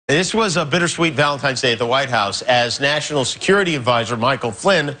This was a bittersweet Valentine's Day at the White House as National Security Advisor Michael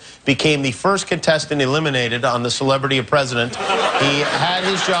Flynn became the first contestant eliminated on the Celebrity of President. He had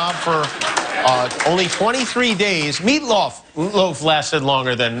his job for only 23 days. Meatloaf lasted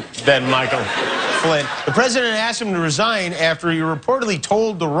longer than Michael Flynn. The president asked him to resign after he reportedly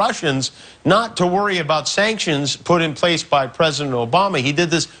told the Russians not to worry about sanctions put in place by President Obama. He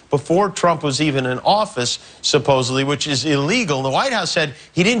did this before Trump was even in office, supposedly, which is illegal. The White House said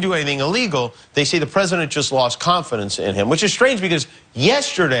he didn't do anything illegal. They say the president just lost confidence in him, which is strange because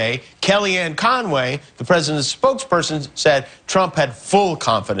yesterday, Kellyanne Conway, the president's spokesperson, said Trump had full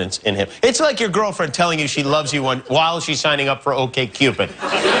confidence in him. It's like your girlfriend telling you she loves you while she's signing up for OkCupid.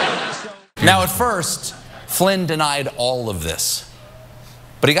 Now, at first, Flynn denied all of this,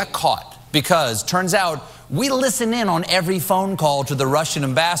 but he got caught because, turns out, we listen in on every phone call to the Russian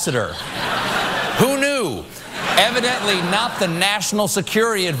ambassador. Who knew? Evidently not the National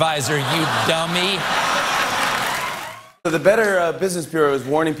Security Advisor, you dummy. The Better Business Bureau is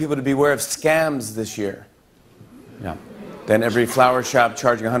warning people to beware of scams this year. Yeah. Then every flower shop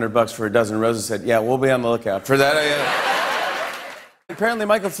charging $100 for a dozen roses said, yeah, we'll be on the lookout for that. Apparently,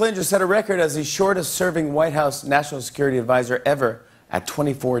 Michael Flynn just set a record as the shortest-serving White House National Security Advisor ever at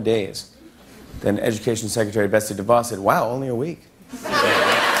 24 days. Then Education Secretary Betsy DeVos said, wow, only a week.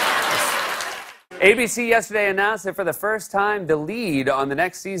 ABC yesterday announced that for the first time, the lead on the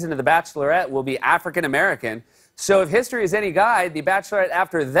next season of The Bachelorette will be African-American. So if history is any guide, The Bachelorette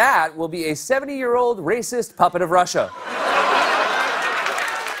after that will be a 70-year-old racist puppet of Russia.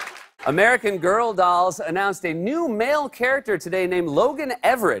 American Girl Dolls announced a new male character today named Logan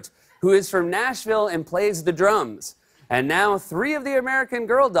Everett, who is from Nashville and plays the drums. And now 3 of the American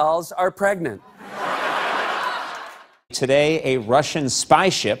Girl Dolls are pregnant. Today, a Russian spy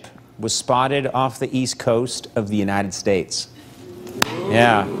ship was spotted off the east coast of the United States.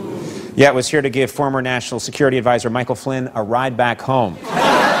 Yeah, it was here to give former National Security Advisor Michael Flynn a ride back home.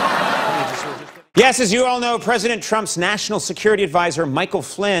 Yes, as you all know, President Trump's National Security Advisor Michael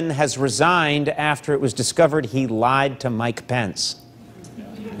Flynn has resigned after it was discovered he lied to Mike Pence.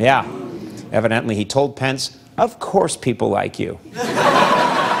 Yeah, evidently he told Pence, of course people like you.